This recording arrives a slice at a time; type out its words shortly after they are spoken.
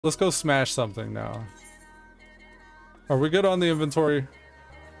Let's go smash something now. Are we good on the inventory?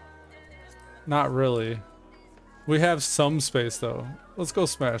 Not really. We have some space though. Let's go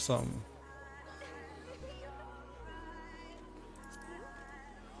smash something.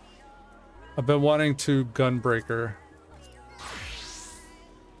 I've been wanting to Gunbreaker.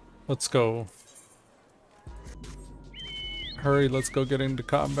 Let's go. Hurry, let's go get into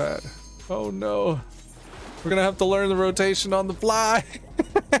combat. Oh no. We're gonna have to learn the rotation on the fly.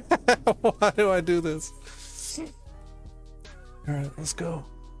 Why do I do this? Alright, let's go.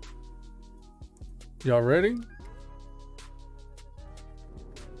 Y'all ready?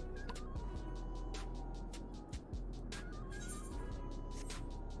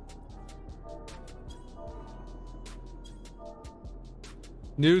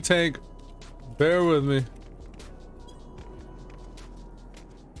 New tank, bear with me.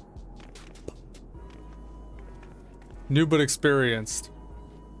 New but experienced.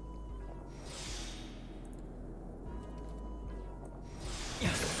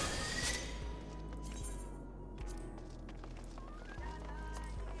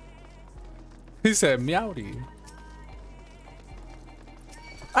 He said meowdy.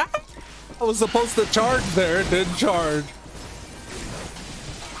 Ah! I was supposed to charge there, it didn't charge.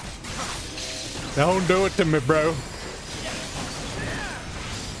 Don't do it to me, bro.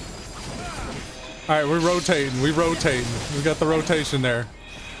 Alright, we're rotating, we got the rotation there.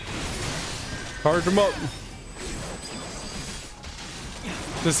 Charge them up.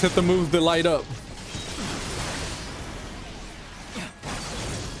 Just hit the move that light up.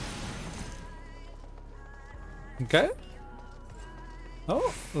 Okay.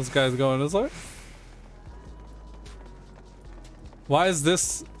 Oh, this guy's going this way. Why is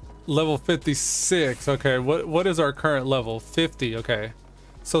this level 56? Okay, what is our current level? 50, okay.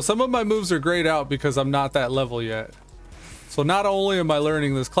 So some of my moves are grayed out because I'm not that level yet. So not only am I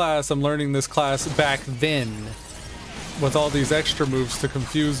learning this class, I'm learning this class back then with all these extra moves to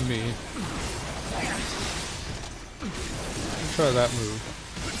confuse me. Let's try that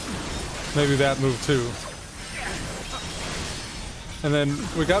move. Maybe that move too. And then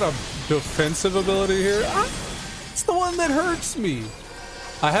we got a defensive ability here. Ah, it's the one that hurts me.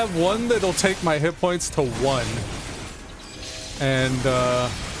 I have one that'll take my hit points to 1. And I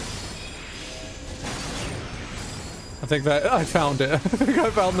think that I found it. I think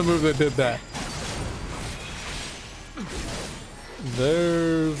I found the move that did that.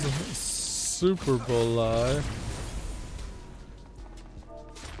 There's Super Bowl Live.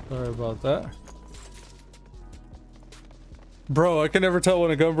 Sorry about that. Bro, I can never tell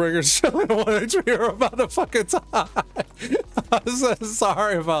when a Gunbreaker's chilling and 1 HP or about to fucking die. I'm so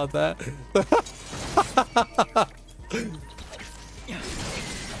sorry about that.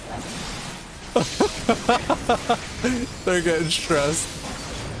 They're getting stressed.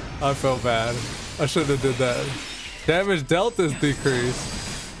 I felt bad. I shouldn't have did that. Damage dealt is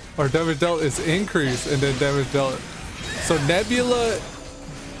decreased. Or damage dealt is increased and then damage dealt. So Nebula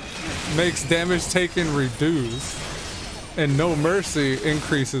makes damage taken reduce. And No Mercy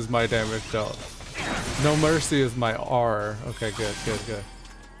increases my damage dealt. No Mercy is my R. Okay, good.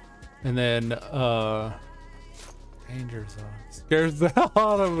 And then, Danger Zone. Scares the hell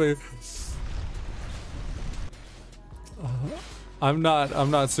out of me. I'm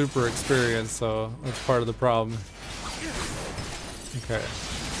not super experienced, so that's part of the problem. Okay.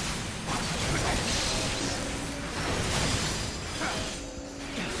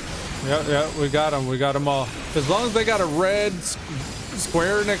 Yeah, we got them all. As long as they got a red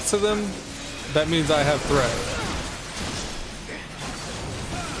square next to them, that means I have threat.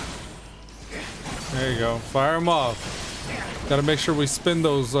 There you go, fire them off. Gotta make sure we spin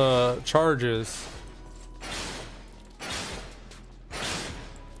those charges.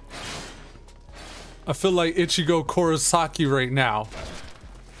 I feel like Ichigo Kurosaki right now.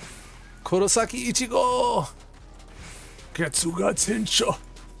 Kurosaki Ichigo! Getsuga Tensho!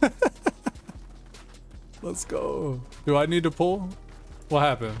 Let's go. Do I need to pull? What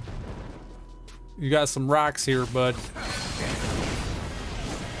happened? You got some rocks here, bud.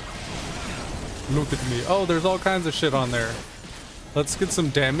 Look at me. Oh, there's all kinds of shit on there. Let's get some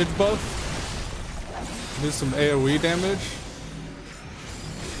damage buff. Do some AoE damage.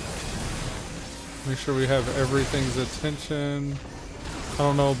 Make sure we have everything's attention. I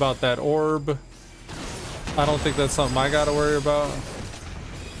don't know about that orb. I don't think that's something I gotta worry about.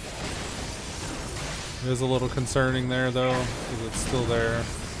 It is a little concerning there though, because it's still there.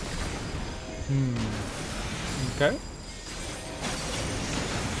 Okay.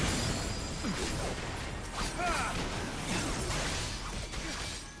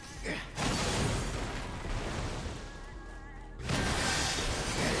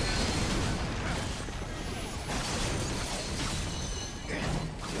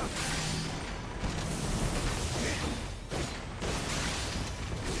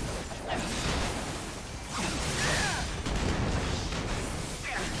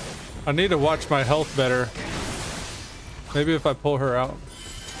 I need to watch my health better. Maybe if I pull her out.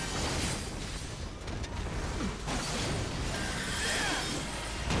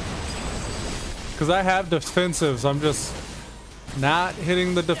 Because I have defensives, I'm just not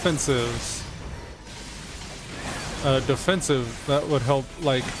hitting the defensives. Defensive, that would help,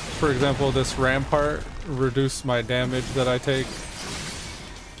 like, for example, this Rampart, reduce my damage that I take.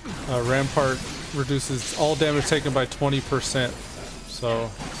 Rampart reduces all damage taken by 20%.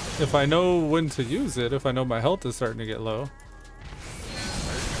 So, if I know when to use it, if I know my health is starting to get low.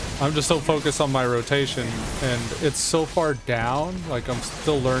 I'm just so focused on my rotation, and it's so far down, like I'm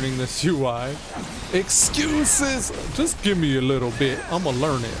still learning this UI. Excuses! Just give me a little bit. I'm gonna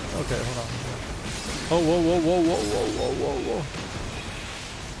learn it. Okay, hold on. Oh, whoa, whoa, whoa, whoa, whoa, whoa, whoa, whoa.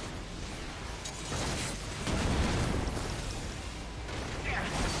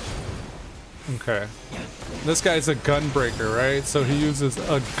 Okay. This guy's a Gunbreaker, right? So he uses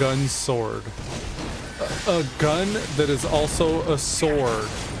a gun sword. A gun that is also a sword.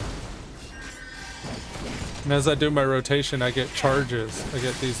 And as I do my rotation, I get charges. I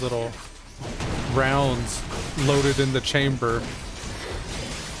get these little rounds loaded in the chamber.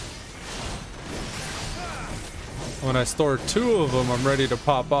 When I store 2 of them, I'm ready to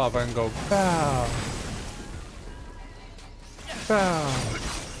pop off. I can go, pow. Pow.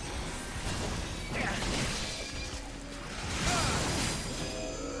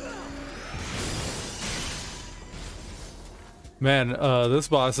 Man, this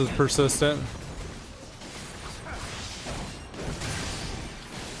boss is persistent.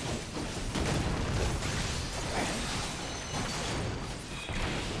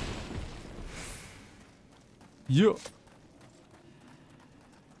 Yeah.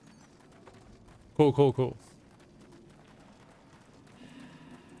 Cool, cool, cool.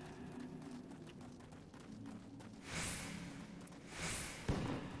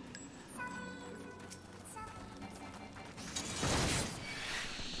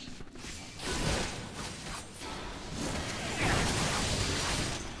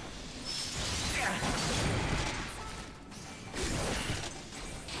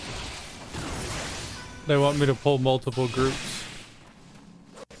 They want me to pull multiple groups.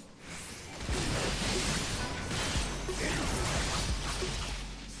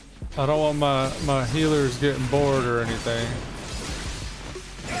 I don't want my healers getting bored or anything.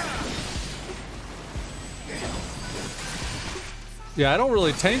 Yeah, I don't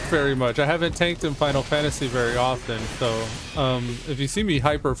really tank very much. I haven't tanked in Final Fantasy very often, so if you see me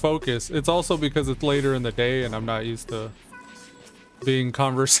hyper focus, it's also because it's later in the day and I'm not used to being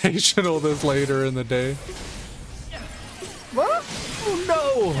conversational this later in the day. What? Oh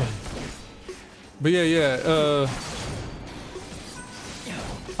no! But yeah,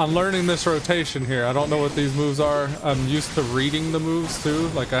 I'm learning this rotation here. I don't know what these moves are. I'm used to reading the moves too.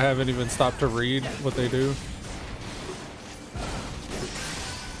 Like I haven't even stopped to read what they do.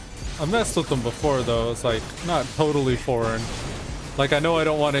 I messed with them before though. It's like not totally foreign. Like I know I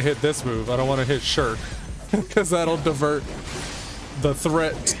don't want to hit this move. I don't want to hit Shirk because that'll divert the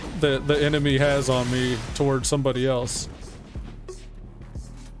threat that the enemy has on me towards somebody else.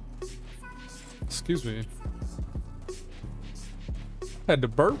 Excuse me. Had to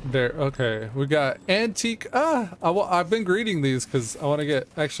burp there. Okay, we got antique. I've been greeting these because I want to get.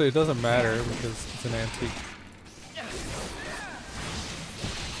 Actually, it doesn't matter because it's an antique.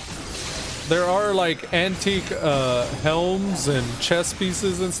 There are like antique helms and chest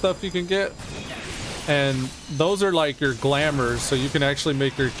pieces and stuff you can get, and those are like your glamours, so you can actually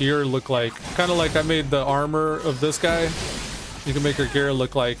make your gear look like, kind of like I made the armor of this guy. You can make your gear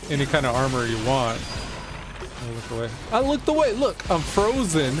look like any kind of armor you want. I look away. I looked away. Look, I'm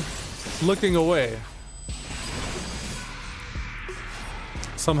frozen, looking away.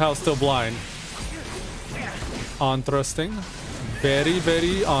 Somehow still blind. On thrusting. Very,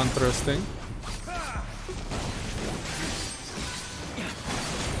 very on thrusting.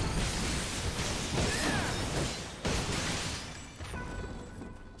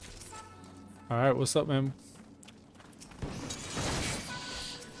 All right, what's up, man?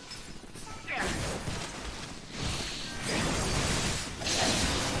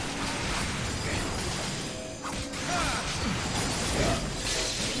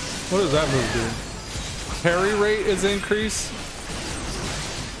 What does that move do? Parry rate is increased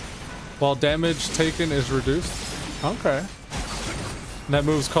while damage taken is reduced. Okay. And that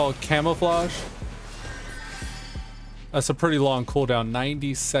move's called Camouflage. That's a pretty long cooldown,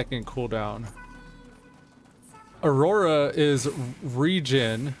 90-second cooldown. Aurora is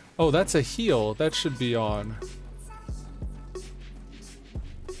regen. Oh, that's a heal. That should be on.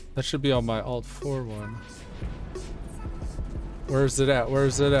 That should be on my Alt 4 one. Where's it at?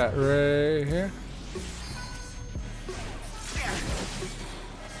 Where's it at? Right here?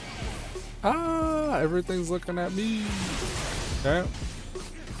 Ah, everything's looking at me. Okay.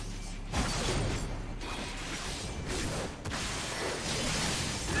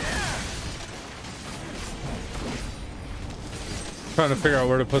 Trying to figure out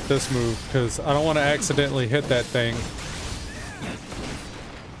where to put this move because I don't want to accidentally hit that thing.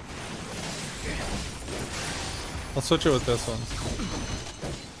 I'll switch it with this one.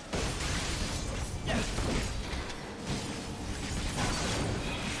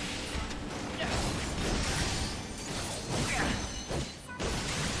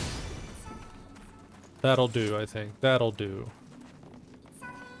 That'll do, I think. That'll do.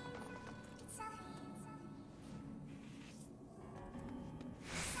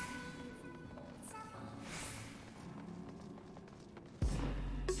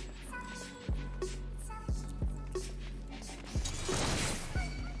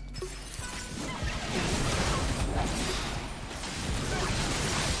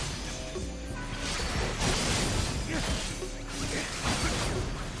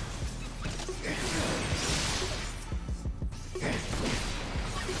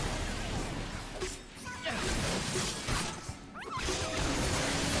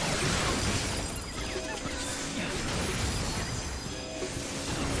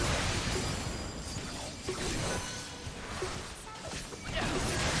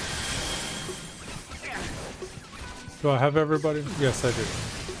 Do I have everybody? Yes, I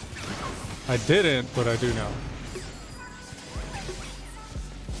do. I didn't, but I do now.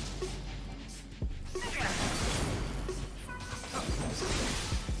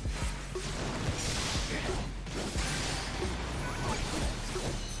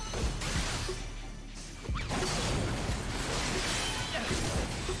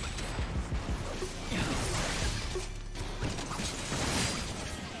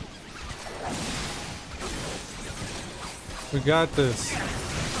 We got this.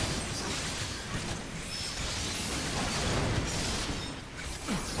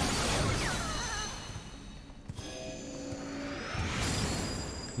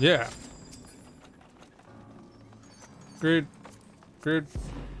 Yeah. Agreed. Agreed.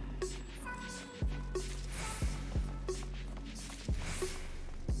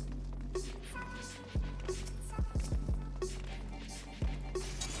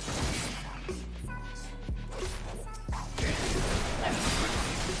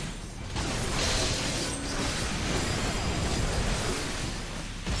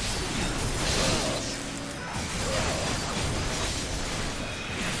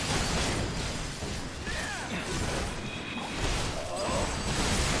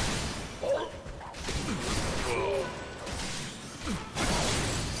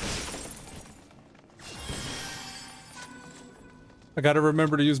 I gotta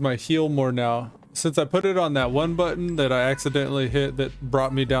remember to use my heal more now. Since I put it on that one button that I accidentally hit that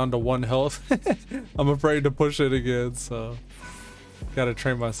brought me down to 1 health, I'm afraid to push it again, so gotta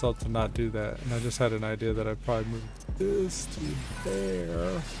train myself to not do that. And I just had an idea that I probably moved this to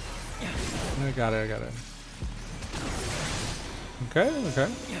there. I got it, I got it. Okay,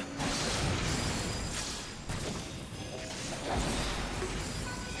 okay.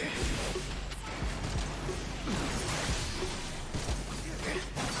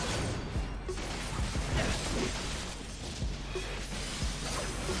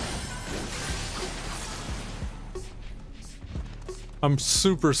 I'm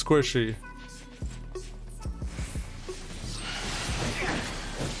super squishy.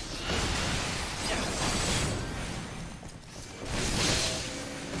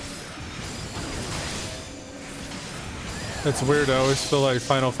 It's weird. I always feel like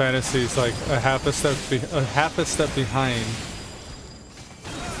Final Fantasy is like a half a step behind.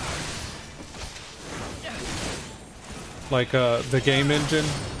 Like the game engine.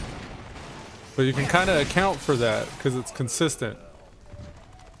 But you can kind of account for that because it's consistent.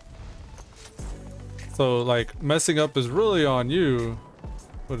 So like messing up is really on you,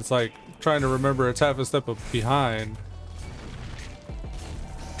 but it's like trying to remember it's half a step behind.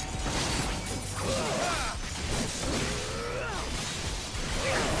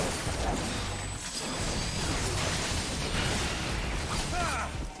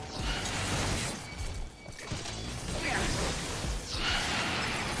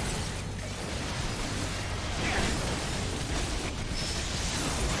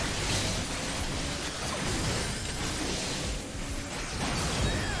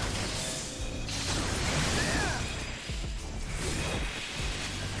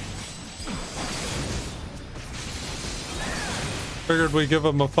 Figured we'd give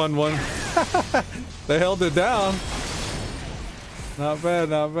them a fun one. They held it down. Not bad,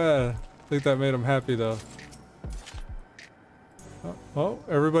 not bad. I think that made him happy though. Oh,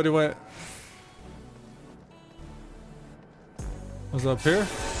 everybody went. Was up here?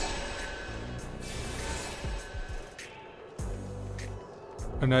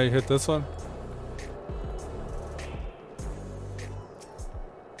 And now you hit this one.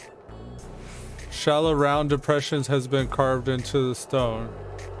 Shallow round depressions has been carved into the stone.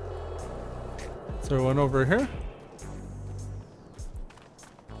 Is there one over here?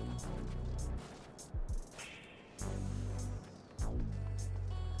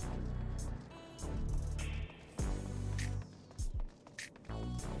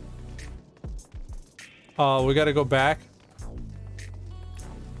 Oh, we gotta go back.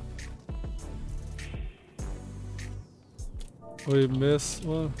 We missed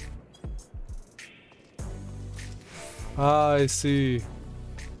one. Ah, I see.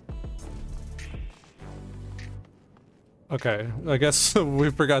 Okay, I guess we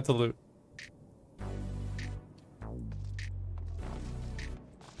forgot to loot.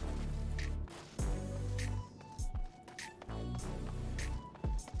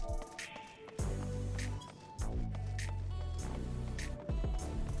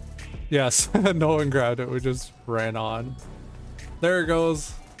 Yes, no one grabbed it. We just ran on. There it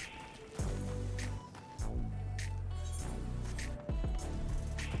goes.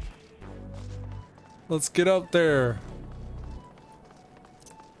 Let's get up there.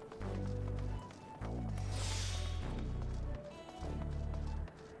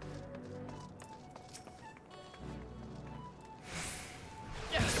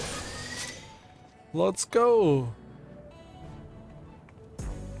 Let's go.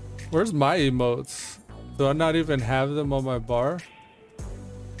 Where's my emotes? Do I not even have them on my bar?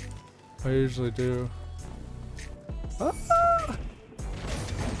 I usually do. Ah!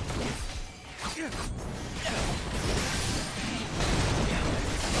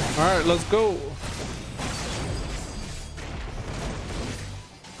 Alright, let's go.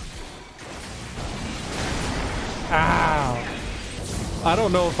 Ow. I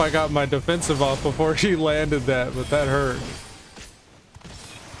don't know if I got my defensive off before he landed that, but that hurt.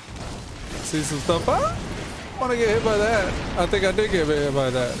 See some stuff. Ah! I want to get hit by that. I think I did get hit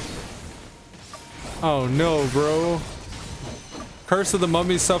by that. Oh no, bro. Curse of the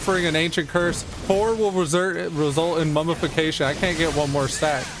Mummy, suffering an ancient curse. 4 will result in mummification. I can't get one more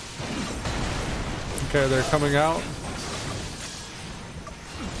stack. Okay, they're coming out.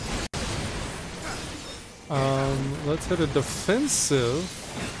 Let's hit a defensive.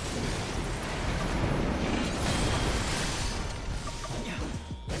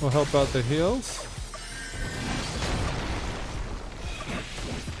 We'll help out the heals.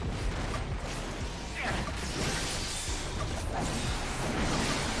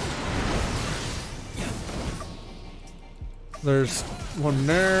 There's one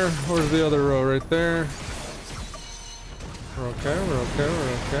there. Where's the other row? Right there. We're okay, we're okay,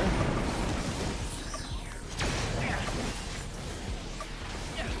 we're okay.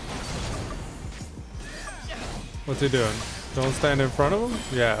 What's he doing? Don't stand in front of him?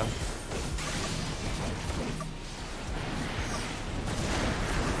 Yeah.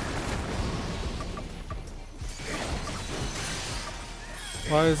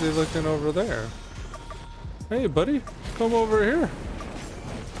 Why is he looking over there? Hey, buddy, come over here.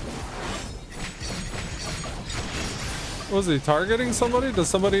 Was he targeting somebody? Does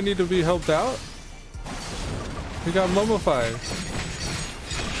somebody need to be helped out? He got mummified.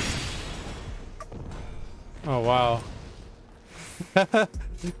 Oh, wow.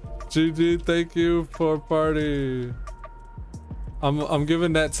 GG, thank you for party. I'm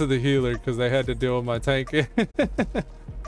giving that to the healer because they had to deal with my tank.